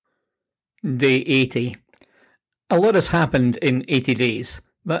Day 80. A lot has happened in 80 days,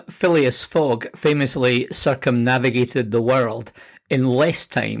 but Phileas Fogg famously circumnavigated the world in less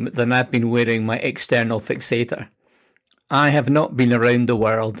time than I've been wearing my external fixator. I have not been around the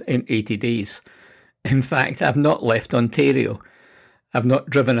world in 80 days. In fact, I've not left Ontario. I've not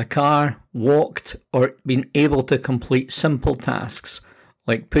driven a car, walked, or been able to complete simple tasks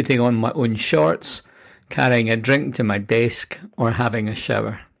like putting on my own shorts, carrying a drink to my desk, or having a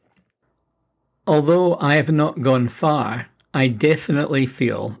shower. Although I have not gone far, I definitely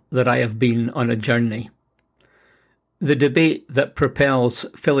feel that I have been on a journey. The debate that propels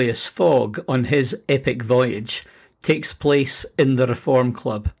Phileas Fogg on his epic voyage takes place in the Reform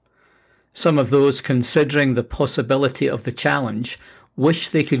Club. Some of those considering the possibility of the challenge wish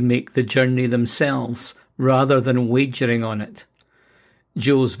they could make the journey themselves rather than wagering on it.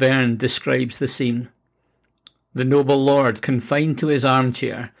 Jules Verne describes the scene. The noble lord, confined to his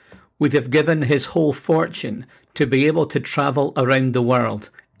armchair, would have given his whole fortune to be able to travel around the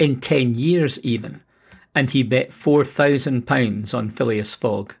world, in 10 years even, and he bet £4,000 on Phileas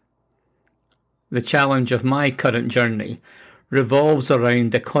Fogg. The challenge of my current journey revolves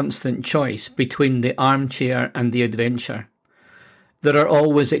around a constant choice between the armchair and the adventure. There are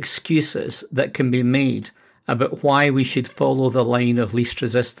always excuses that can be made about why we should follow the line of least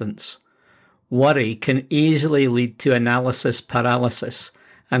resistance. Worry can easily lead to analysis paralysis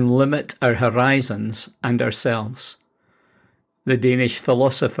and limit our horizons and ourselves. The Danish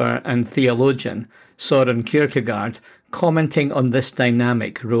philosopher and theologian Søren Kierkegaard, commenting on this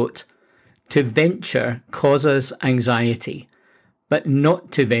dynamic, wrote, "To venture causes anxiety, but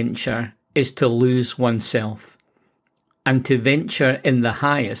not to venture is to lose oneself. And to venture in the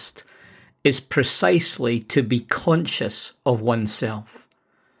highest is precisely to be conscious of oneself.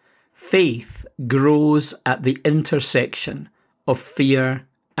 Faith grows at the intersection of fear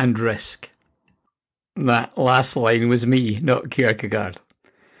and risk." That last line was me, not Kierkegaard.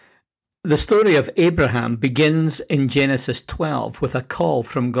 The story of Abraham begins in Genesis 12 with a call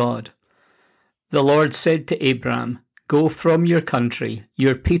from God. The Lord said to Abraham, "Go from your country,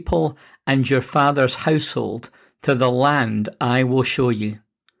 your people, and your father's household to the land I will show you."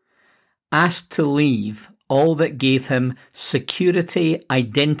 Asked to leave all that gave him security,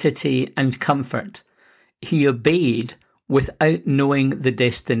 identity, and comfort, he obeyed without knowing the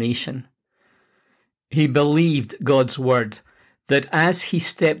destination. He believed God's word that as he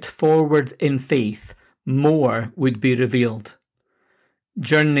stepped forward in faith, more would be revealed.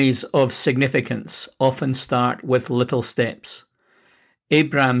 Journeys of significance often start with little steps.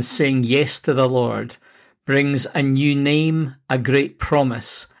 Abraham saying yes to the Lord brings a new name, a great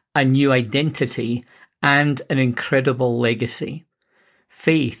promise, a new identity, and an incredible legacy.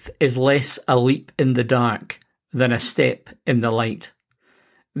 Faith is less a leap in the dark than a step in the light.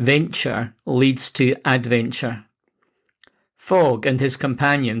 Venture leads to adventure. Fogg and his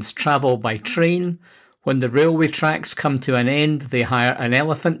companions travel by train. When the railway tracks come to an end, they hire an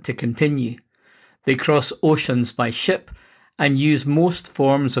elephant to continue. They cross oceans by ship and use most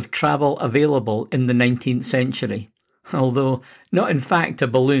forms of travel available in the 19th century, although not in fact a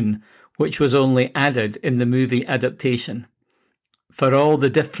balloon, which was only added in the movie adaptation. For all the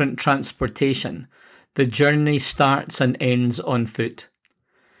different transportation, the journey starts and ends on foot.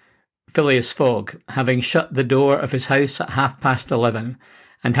 Phileas Fogg, having shut the door of his house at 11:30,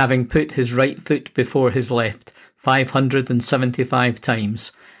 and having put his right foot before his left 575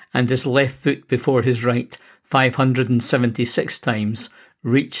 times, and his left foot before his right 576 times,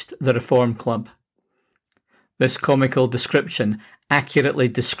 reached the Reform Club. This comical description accurately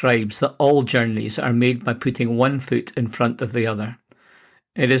describes that all journeys are made by putting one foot in front of the other.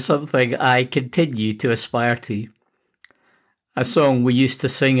 It is something I continue to aspire to. A song we used to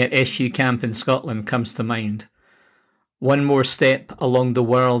sing at SU camp in Scotland comes to mind. One more step along the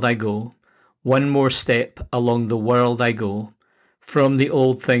world I go, one more step along the world I go, from the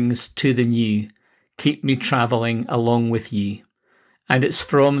old things to the new, keep me travelling along with you. And it's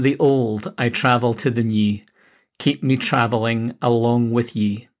from the old I travel to the new, keep me travelling along with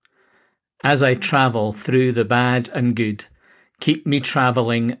you. As I travel through the bad and good, keep me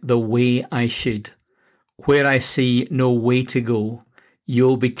travelling the way I should. Where I see no way to go,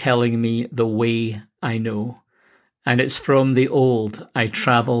 you'll be telling me the way I know. And it's from the old I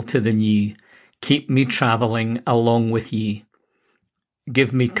travel to the new, keep me travelling along with you.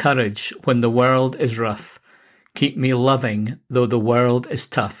 Give me courage when the world is rough, keep me loving though the world is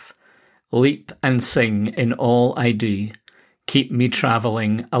tough. Leap and sing in all I do, keep me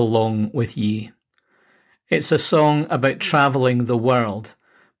travelling along with you. It's a song about travelling the world,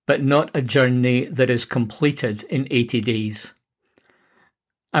 but not a journey that is completed in 80 days.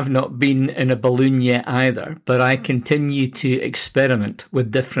 I've not been in a balloon yet either, but I continue to experiment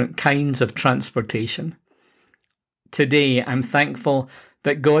with different kinds of transportation. Today, I'm thankful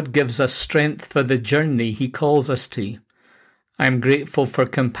that God gives us strength for the journey He calls us to. I'm grateful for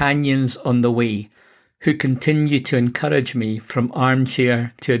companions on the way who continue to encourage me from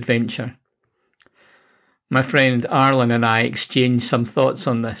armchair to adventure. My friend Arlen and I exchanged some thoughts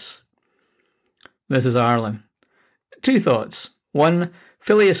on this. This is Arlen. 2 thoughts. 1.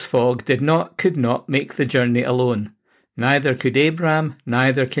 Phileas Fogg could not make the journey alone. Neither could Abraham,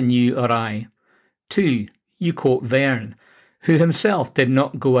 neither can you or I. 2. You quote Verne, who himself did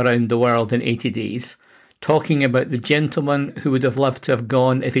not go around the world in 80 days, talking about the gentleman who would have loved to have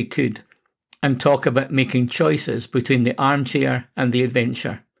gone if he could, and talk about making choices between the armchair and the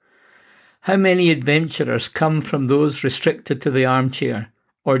adventure. How many adventurers come from those restricted to the armchair,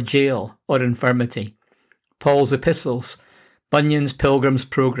 or jail, or infirmity? Paul's epistles, Bunyan's Pilgrim's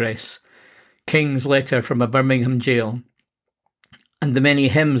Progress, King's letter from a Birmingham jail, and the many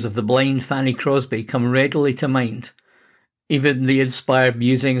hymns of the blind Fanny Crosby come readily to mind. Even the inspired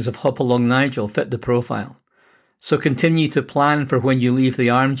musings of Hopalong Nigel fit the profile. So continue to plan for when you leave the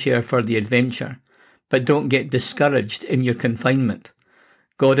armchair for the adventure, but don't get discouraged in your confinement.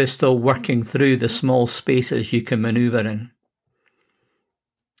 God is still working through the small spaces you can manoeuvre in.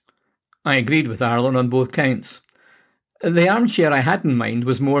 I agreed with Arlen on both counts. The armchair I had in mind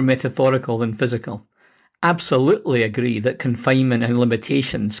was more metaphorical than physical. Absolutely agree that confinement and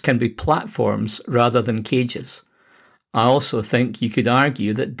limitations can be platforms rather than cages. I also think you could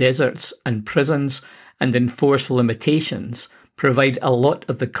argue that deserts and prisons and enforced limitations provide a lot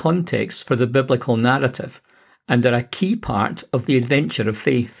of the context for the biblical narrative and are a key part of the adventure of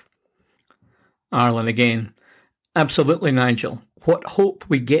faith. Arlen again. Absolutely, Nigel. What hope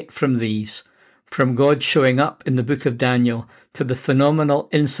we get from these, from God showing up in the book of Daniel to the phenomenal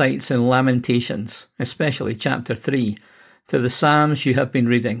insights in Lamentations, especially chapter 3, to the Psalms you have been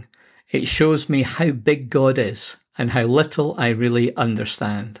reading. It shows me how big God is and how little I really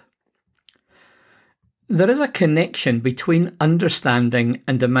understand. There is a connection between understanding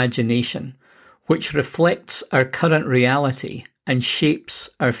and imagination, which reflects our current reality and shapes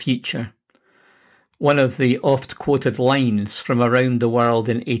our future. One of the oft-quoted lines from Around the World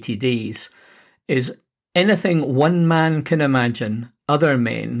in 80 Days is, "Anything one man can imagine, other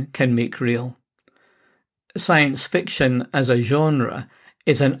men can make real." Science fiction as a genre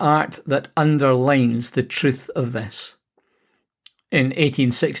is an art that underlines the truth of this. In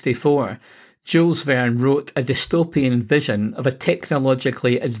 1864, Jules Verne wrote a dystopian vision of a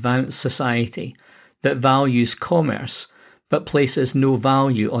technologically advanced society that values commerce but places no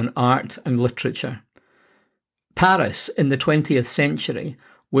value on art and literature. Paris in the 20th century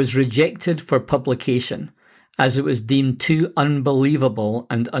was rejected for publication as it was deemed too unbelievable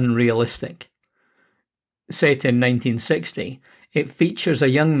and unrealistic. Set in 1960, it features a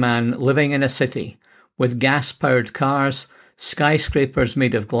young man living in a city with gas-powered cars, skyscrapers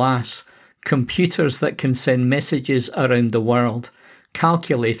made of glass, computers that can send messages around the world,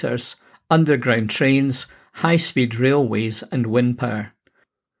 calculators, underground trains, high-speed railways and wind power.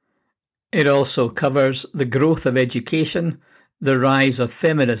 It also covers the growth of education, the rise of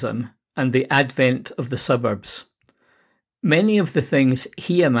feminism, and the advent of the suburbs. Many of the things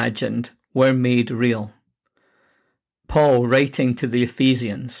he imagined were made real. Paul, writing to the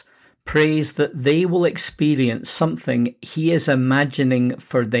Ephesians, prays that they will experience something he is imagining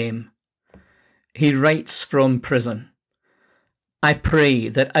for them. He writes from prison, "I pray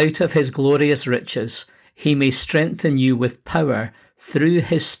that out of his glorious riches he may strengthen you with power through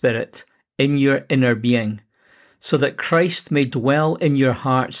his Spirit in your inner being, so that Christ may dwell in your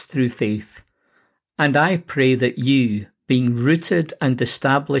hearts through faith. And I pray that you, being rooted and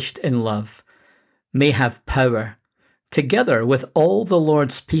established in love, may have power, together with all the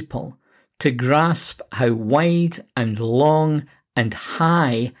Lord's people, to grasp how wide and long and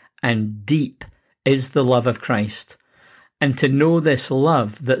high and deep is the love of Christ, and to know this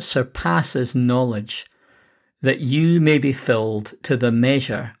love that surpasses knowledge, that you may be filled to the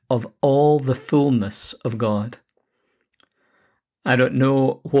measure of all the fullness of God." I don't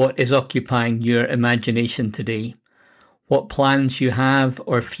know what is occupying your imagination today, what plans you have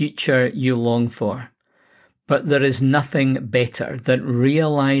or future you long for, but there is nothing better than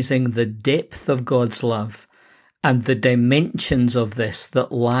realizing the depth of God's love and the dimensions of this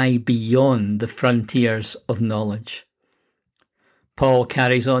that lie beyond the frontiers of knowledge. Paul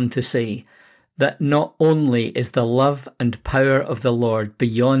carries on to say that not only is the love and power of the Lord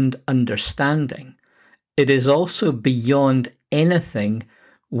beyond understanding, it is also beyond anything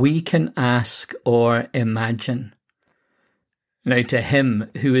we can ask or imagine. Now to him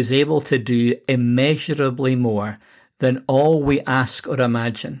who is able to do immeasurably more than all we ask or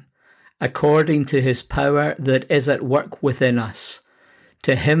imagine, according to his power that is at work within us,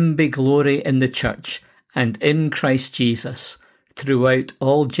 to him be glory in the Church and in Christ Jesus throughout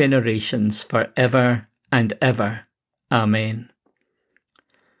all generations for ever and ever. Amen.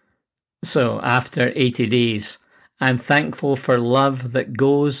 So after 80 days, I'm thankful for love that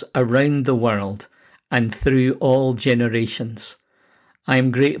goes around the world and through all generations. I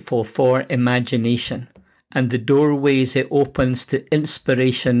am grateful for imagination and the doorways it opens to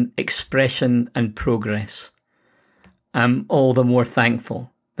inspiration, expression, and progress. I'm all the more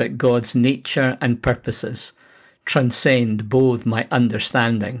thankful that God's nature and purposes transcend both my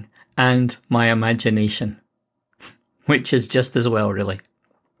understanding and my imagination, which is just as well, really.